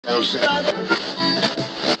Yo,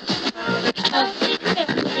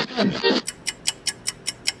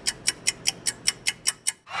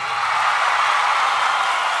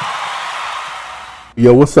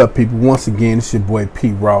 what's up, people? Once again, it's your boy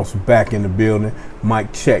P. Ross back in the building.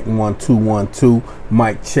 Mic check 1 2 1 2.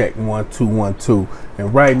 Mic check 1 2 1 2.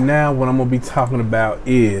 And right now, what I'm gonna be talking about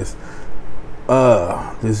is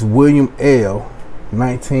this William L.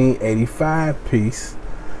 1985 piece.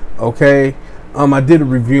 Okay, I did a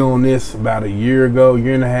review on this about a year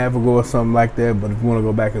and a half ago, or something like that. But if you want to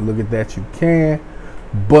go back and look at that, you can.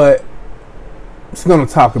 But I'm just gonna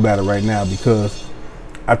talk about it right now because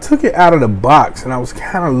I took it out of the box and I was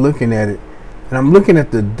kind of looking at it, and I'm looking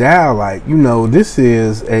at the dial like, you know, this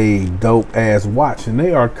is a dope ass watch, and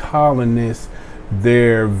they are calling this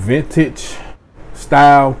their vintage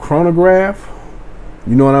style chronograph.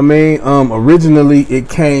 You know what I mean? Originally it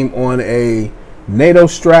came on a NATO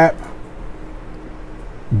strap,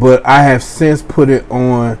 but I have since put it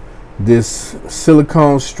on this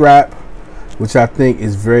silicone strap, which I think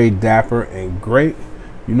is very dapper and great.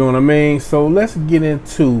 You know what I mean? So let's get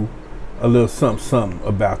into a little something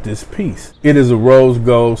about this piece. It is a rose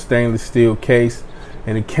gold stainless steel case,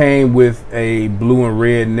 and it came with a blue and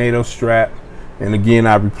red NATO strap. And again,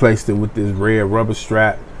 I replaced it with this red rubber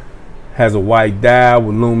strap. Has a white dial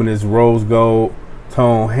with luminous rose gold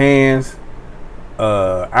tone hands,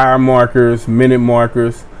 hour markers, minute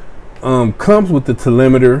markers. Comes with the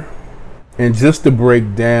telemeter. And just to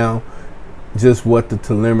break down just what the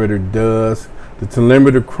telemeter does, the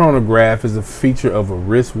telemeter chronograph is a feature of a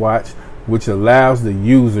wristwatch which allows the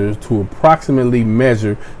user to approximately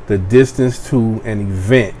measure the distance to an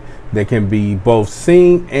event that can be both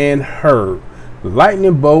seen and heard,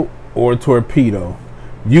 lightning bolt or torpedo,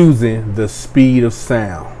 using the speed of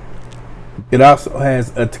sound. It also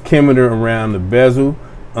has a tachometer around the bezel,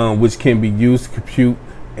 which can be used to compute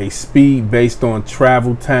a speed based on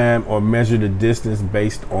travel time or measure the distance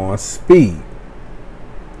based on speed.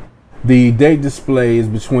 The date display is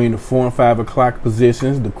between the 4 and 5 o'clock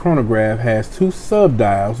positions. The chronograph has two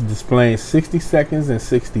sub-dials displaying 60 seconds and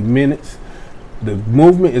 60 minutes. The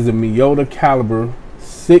movement is a Miyota caliber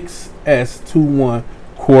 6S21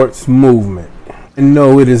 quartz movement. And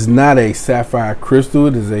no, it is not a sapphire crystal.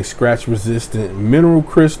 It is a scratch resistant mineral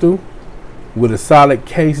crystal with a solid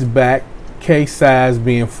case back, case size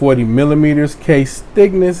being 40 millimeters, case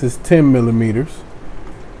thickness is 10 millimeters.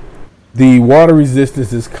 The water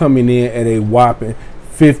resistance is coming in at a whopping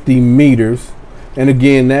 50 meters. And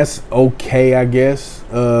again, that's okay, I guess,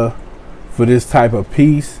 for this type of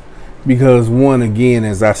piece. Because one, again,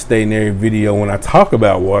 as I state in every video when I talk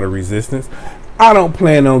about water resistance, I don't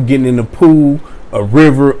plan on getting in the pool, a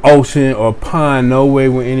river, ocean, or pond, no way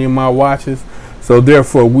with any of my watches. So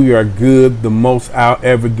therefore, we are good. The most I'll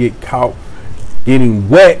ever get caught getting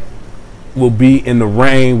wet will be in the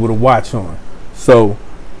rain with a watch on. So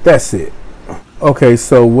that's it. Okay,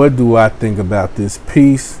 so what do I think about this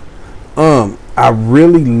piece? I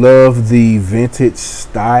really love the vintage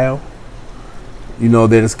style, you know,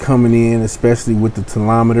 that is coming in, especially with the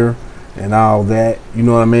telemeter and all that. You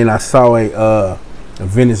know what I mean? I saw a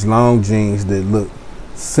vintage long jeans that look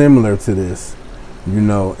similar to this, you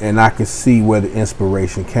know, and I can see where the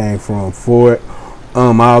inspiration came from for it.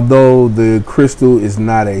 Although the crystal is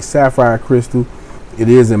not a sapphire crystal, it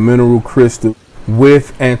is a mineral crystal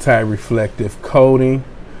with anti-reflective coating.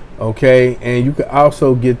 Okay, and you can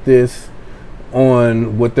also get this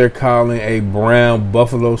on what they're calling a brown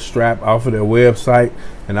buffalo strap off of their website.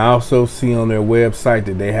 And I also see on their website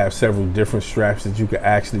that they have several different straps that you can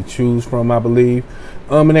actually choose from, I believe.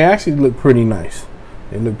 And they actually look pretty nice.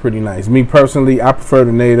 They look pretty nice. Me personally, I prefer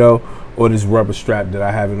the NATO or this rubber strap that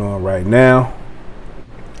I have it on right now.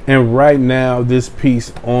 And right now, this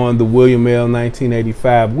piece on the William L.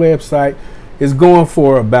 1985 website is going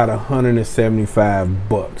for about 175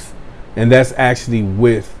 bucks. And that's actually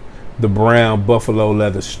with the brown buffalo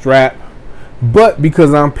leather strap. But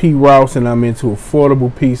because I'm P. Ross and I'm into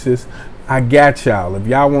affordable pieces, I got y'all. If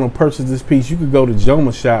y'all want to purchase this piece, you could go to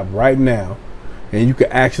Joma Shop right now and you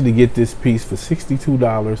can actually get this piece for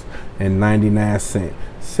 $62.99,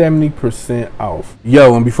 70% off.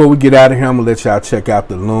 Yo, and before we get out of here, I'm gonna let y'all check out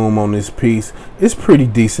the loom on this piece. It's pretty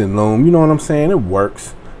decent loom, you know what I'm saying? It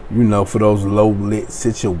works, you know, for those low lit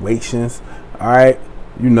situations. All right,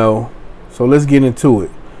 you know, so let's get into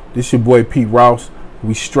it. This your boy P. Ross.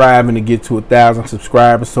 We striving to get to 1,000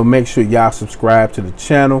 subscribers, so make sure y'all subscribe to the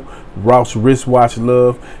channel. Ross Wristwatch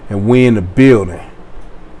Love, and we in the building.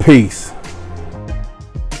 Peace.